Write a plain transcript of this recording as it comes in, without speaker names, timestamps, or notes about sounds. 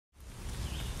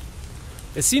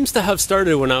It seems to have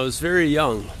started when I was very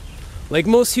young. Like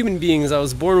most human beings, I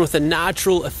was born with a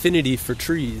natural affinity for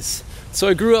trees. So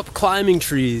I grew up climbing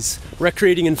trees,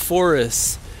 recreating in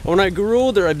forests. And when I grew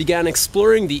older, I began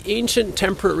exploring the ancient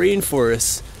temperate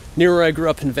rainforests near where I grew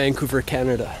up in Vancouver,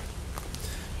 Canada.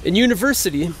 In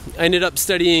university, I ended up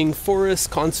studying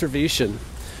forest conservation.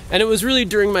 And it was really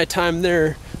during my time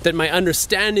there that my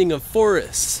understanding of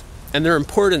forests and their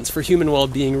importance for human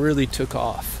well-being really took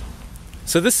off.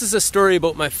 So this is a story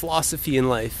about my philosophy in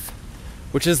life,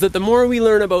 which is that the more we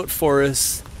learn about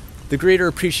forests, the greater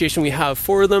appreciation we have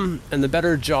for them and the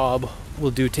better job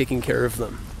we'll do taking care of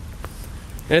them.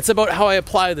 And it's about how I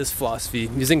apply this philosophy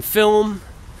using film,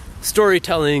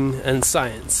 storytelling, and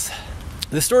science.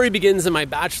 The story begins in my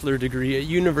bachelor degree at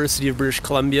University of British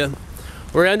Columbia,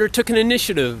 where I undertook an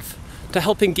initiative to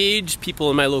help engage people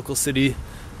in my local city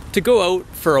to go out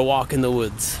for a walk in the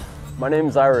woods. My name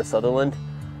is Ira Sutherland,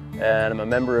 and I'm a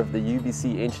member of the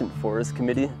UBC Ancient Forest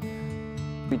Committee.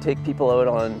 We take people out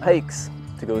on hikes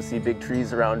to go see big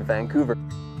trees around Vancouver.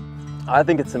 I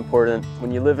think it's important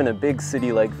when you live in a big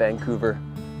city like Vancouver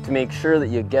to make sure that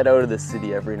you get out of the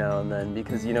city every now and then,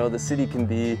 because you know the city can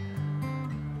be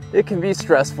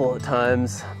stressful at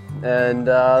times, and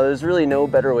there's really no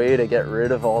better way to get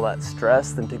rid of all that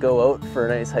stress than to go out for a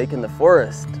nice hike in the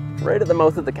forest. Right at the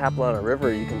mouth of the Capilano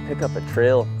River, you can pick up a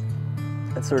trail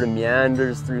that sort of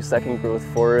meanders through second growth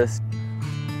forest,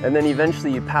 and then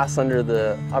eventually you pass under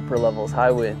the upper levels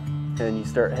highway and you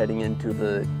start heading into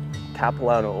the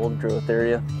Capilano old growth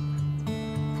area.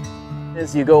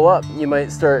 As you go up, you might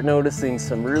start noticing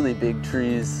some really big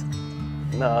trees.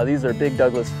 These are big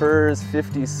Douglas firs,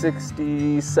 50,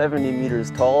 60, 70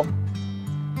 meters tall.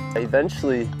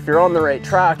 Eventually, if you're on the right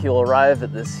track, you'll arrive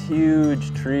at this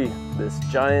huge tree, this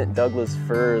giant Douglas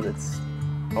fir that's,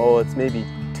 it's maybe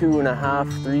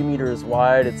 2.5, 3 meters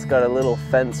wide. It's got a little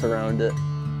fence around it.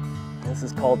 This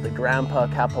is called the Grandpa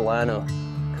Capilano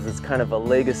because it's kind of a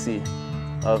legacy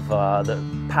of the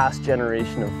past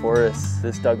generation of forests.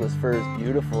 This Douglas fir is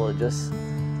beautiful. It just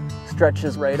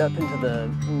stretches right up into the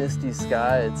misty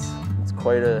sky. It's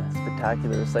quite a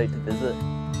spectacular sight to visit.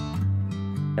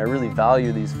 I really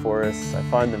value these forests. I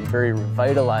find them very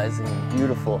revitalizing and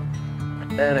beautiful.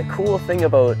 And a cool thing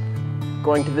about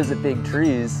going to visit big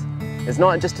trees is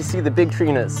not just to see the big tree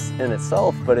in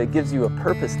itself, but it gives you a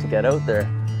purpose to get out there.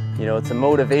 You know, it's a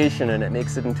motivation and it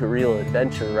makes it into a real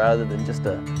adventure rather than just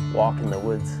a walk in the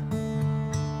woods.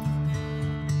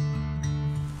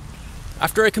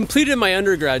 After I completed my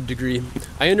undergrad degree,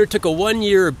 I undertook a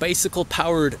one-year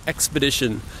bicycle-powered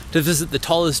expedition to visit the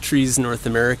tallest trees in North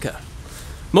America.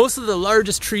 Most of the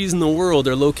largest trees in the world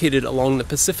are located along the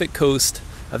Pacific coast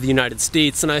of the United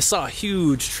States, and I saw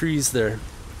huge trees there.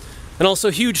 And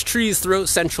also huge trees throughout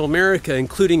Central America,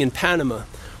 including in Panama,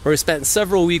 where I spent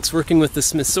several weeks working with the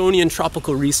Smithsonian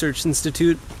Tropical Research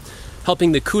Institute,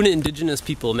 helping the Kuna indigenous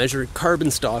people measure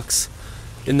carbon stocks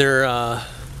in their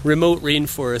remote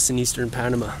rainforests in eastern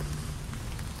Panama.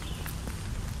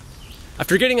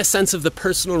 After getting a sense of the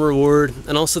personal reward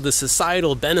and also the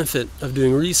societal benefit of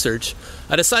doing research,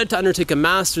 I decided to undertake a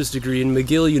master's degree in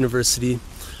McGill University,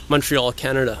 Montreal,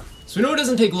 Canada. So we know it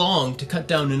doesn't take long to cut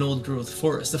down an old growth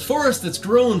forest, a forest that's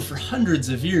grown for hundreds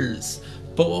of years.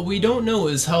 But what we don't know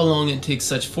is how long it takes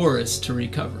such forests to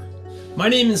recover. My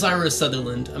name is Ira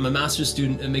Sutherland. I'm a master's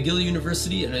student at McGill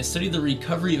University, and I study the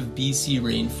recovery of BC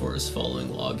rainforests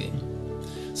following logging.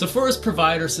 So forests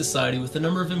provide our society with a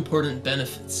number of important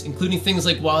benefits, including things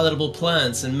like wild edible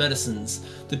plants and medicines.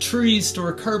 The trees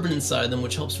store carbon inside them,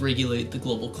 which helps regulate the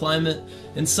global climate,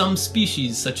 and some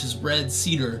species, such as red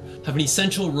cedar, have an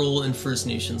essential role in First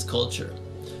Nations culture.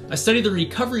 I study the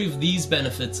recovery of these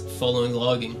benefits following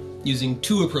logging, using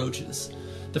two approaches.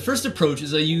 The first approach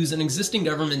is I use an existing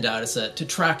government dataset to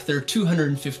track their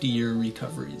 250-year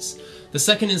recoveries. The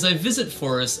second is I visit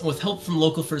forests, and with help from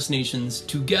local First Nations,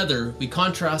 together we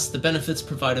contrast the benefits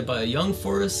provided by a young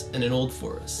forest and an old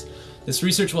forest. This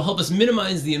research will help us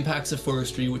minimize the impacts of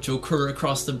forestry which occur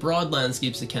across the broad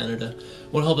landscapes of Canada,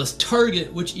 will help us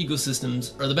target which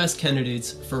ecosystems are the best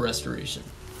candidates for restoration.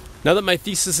 Now that my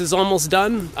thesis is almost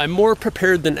done, I'm more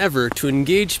prepared than ever to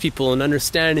engage people in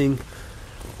understanding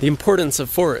the importance of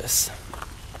forests.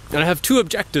 And I have two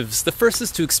objectives. The first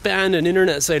is to expand an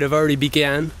internet site I've already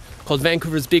began called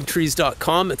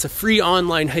vancouversbigtrees.com. It's a free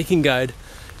online hiking guide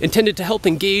intended to help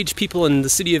engage people in the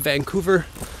city of Vancouver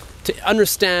to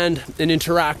understand and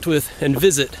interact with and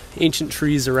visit ancient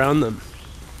trees around them.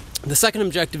 The second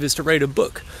objective is to write a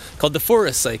book called The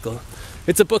Forest Cycle.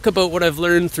 It's a book about what I've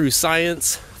learned through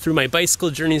science, through my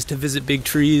bicycle journeys to visit big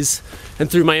trees,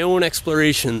 and through my own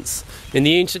explorations in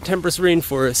the ancient temperate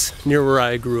rainforests near where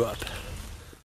I grew up.